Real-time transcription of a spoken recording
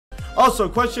Also,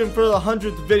 question for the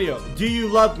 100th video. Do you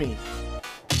love me?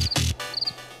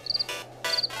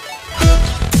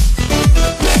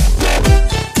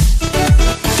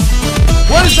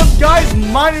 What is up, guys?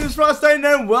 My name is FROSTY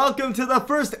and welcome to the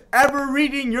first ever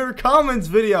reading your comments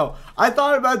video. I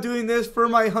thought about doing this for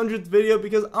my 100th video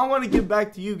because I want to give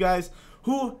back to you guys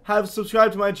who have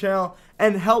subscribed to my channel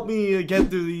and helped me get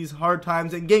through these hard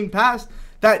times and getting past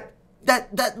that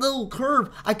little curve.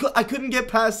 I couldn't get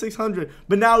past 600,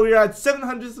 but now we're at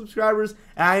 700 subscribers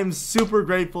and I am super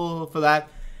grateful for that.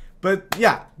 But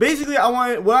yeah, basically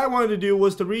what I wanted to do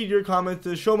was to read your comments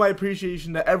to show my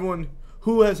appreciation to everyone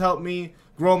who has helped me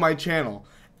grow my channel.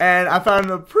 And I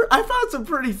found some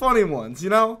pretty funny ones,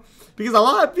 you know, because a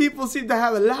lot of people seem to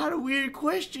have a lot of weird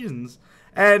questions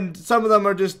and some of them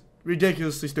are just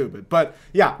ridiculously stupid. But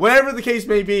yeah, whatever the case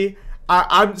may be,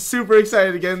 I'm super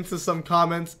excited to get into some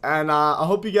comments, and I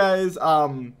hope you guys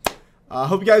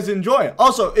enjoy.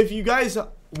 Also, if you guys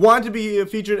want to be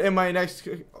featured in my next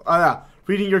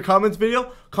reading your comments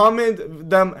video, comment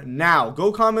them now.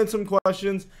 Go comment some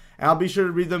questions, and I'll be sure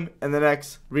to read them in the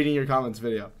next reading your comments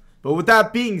video. But with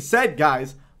that being said,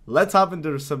 guys, let's hop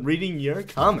into some reading your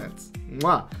comments.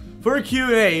 Mwah. For a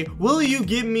Q&A, will you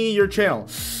give me your channel?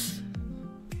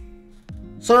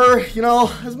 Sir, you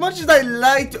know, as much as I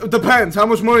like to, depends how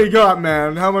much money you got,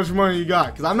 man. How much money you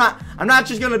got? Because I'm not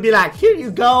just gonna be like, here you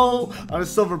go on a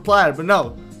silver platter. But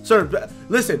no, sir,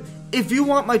 listen. If you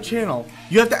want my channel,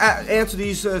 you have to answer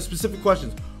these specific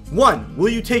questions. 1, will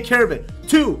you take care of it?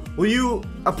 2, will you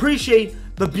appreciate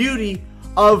the beauty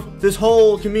of this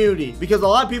whole community? Because a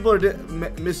lot of people are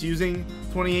misusing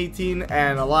 2018,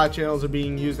 and a lot of channels are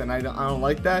being used, and I don't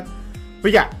like that.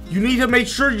 But yeah, you need to make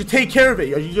sure you take care of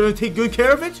it. Are you gonna take good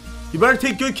care of it? You better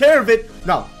take good care of it.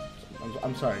 No,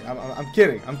 I'm sorry. I'm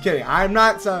kidding. I'm kidding. I'm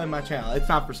not selling my channel. It's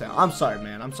not for sale. I'm sorry,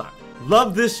 man. I'm sorry.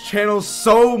 Love this channel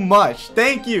so much.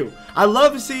 Thank you. I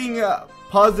love seeing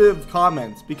positive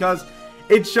comments because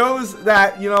it shows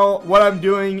that, you know, what I'm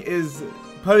doing is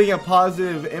putting a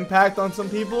positive impact on some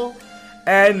people.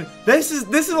 And this is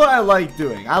what I like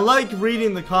doing. I like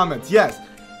reading the comments. Yes.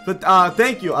 But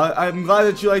thank you. I'm glad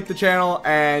that you like the channel,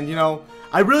 and you know,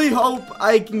 I really hope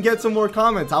I can get some more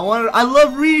comments. I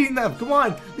love reading them. Come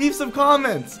on, leave some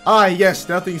comments. Yes,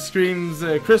 nothing screams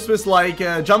Christmas like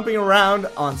jumping around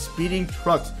on speeding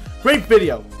trucks. Great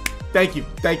video. Thank you,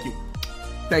 thank you,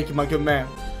 thank you, my good man.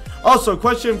 Also,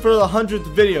 question for the 100th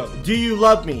video: do you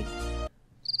love me?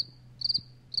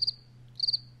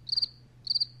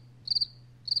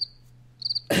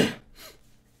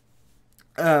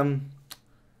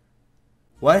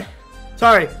 What?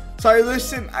 Sorry,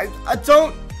 listen, I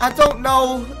don't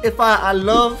know if I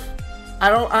love,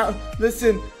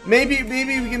 listen, maybe we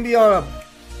can be on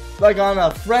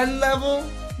a friend level,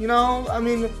 you know? I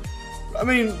mean,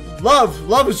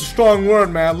 love is a strong word,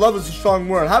 man. Love is a strong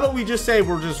word. How about we just say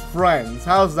we're just friends?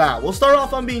 How's that? We'll start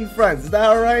off on being friends. Is that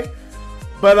alright?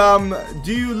 But,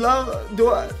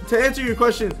 to answer your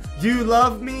question, do you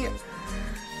love me?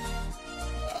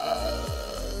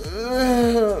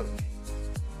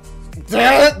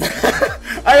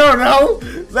 I don't know.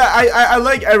 I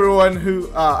like everyone who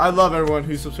I love everyone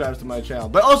who subscribes to my channel.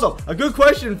 But also, a good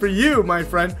question for you, my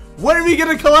friend. When are we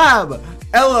gonna collab?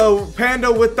 Hello,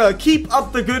 Panda, with the keep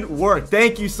up the good work.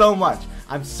 Thank you so much.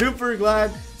 I'm super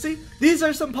glad. See, these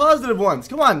are some positive ones.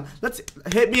 Come on, let's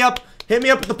hit me up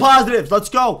with the positives. Let's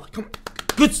go. Come on.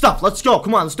 Good stuff. Let's go.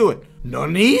 Come on, let's do it.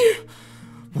 Nani?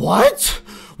 What?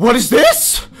 What is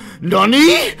this?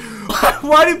 Nani?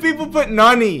 Why do people put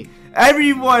Nani?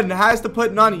 Everyone has to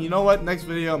put Nani. You know what? Next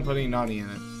video, I'm putting Nani in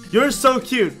it. You're so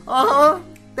cute.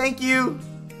 Thank you.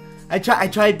 I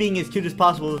tried being as cute as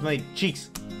possible with my cheeks.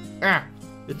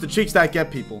 It's the cheeks that get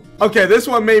people. Okay, this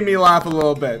one made me laugh a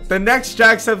little bit. The next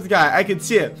Jack 7th guy, I can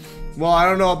see it. Well, I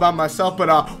don't know about myself, but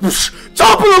whoosh,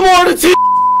 top of the morning to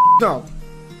No,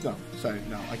 sorry,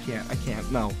 no, I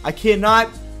can't, no. I cannot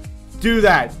do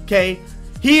that, okay?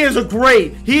 He is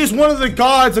one of the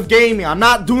gods of gaming. I'm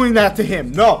not doing that to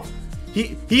him. No.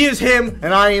 He is him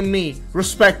and I am me.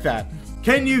 Respect that.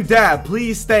 Can you dab,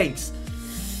 please? Thanks.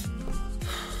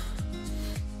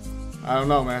 I don't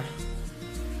know, man.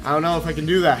 I don't know if I can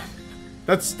do that.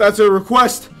 That's a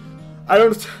request. I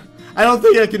don't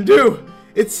think I can do.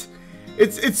 It's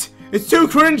too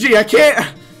cringy. I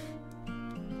can't.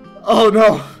 Oh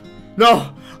no.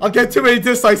 No. I'll get too many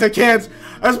dislikes. I can't.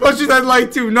 As much as I'd like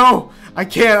to. No. I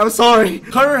can't. I'm sorry.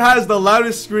 Carter has the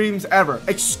loudest screams ever.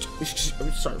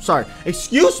 Sorry.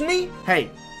 Excuse me? Hey,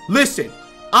 listen.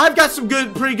 I've got some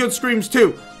pretty good screams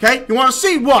too. Okay? You want to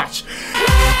see? Watch.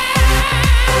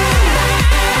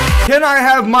 Can I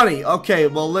have money? Okay,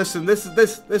 well listen, this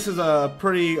is a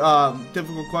pretty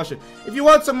difficult question. If you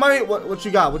want some money, what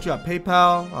you got? What you got?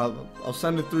 PayPal? I'll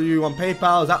send it through you on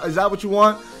PayPal. Is that what you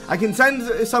want? I can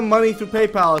send some money through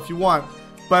PayPal if you want.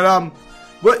 But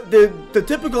what the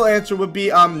typical answer would be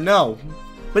no.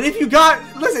 But if you got,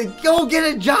 listen, go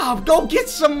get a job, go get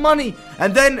some money,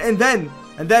 and then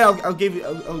I'll give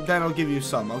you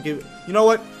some. You know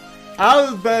what? Out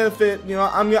of the benefit, you know,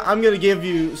 I'm gonna give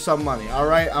you some money. All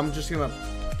right, I'm just gonna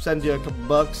send you a couple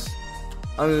bucks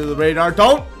under the radar. I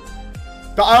don't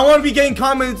want to be getting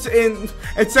comments and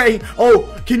saying,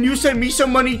 oh, can you send me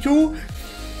some money too?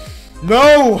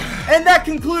 No. And that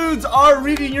concludes our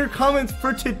reading your comments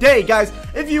for today, guys.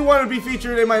 If you want to be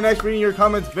featured in my next reading your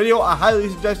comments video, I highly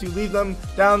suggest you leave them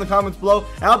down in the comments below,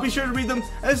 and I'll be sure to read them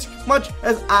as much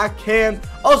as I can.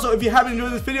 Also, if you haven't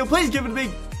enjoyed this video, please give it a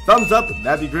big thumbs up.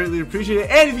 That'd be greatly appreciated.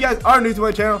 And if you guys are new to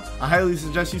my channel, I highly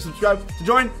suggest you subscribe to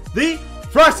join the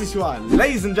Frosty Squad.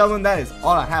 Ladies and gentlemen, that is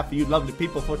all I have for you lovely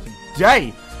people for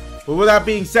today. But with that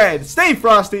being said, stay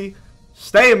frosty,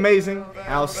 stay amazing,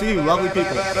 and I'll see you lovely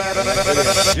people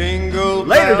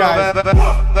later,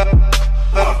 guys.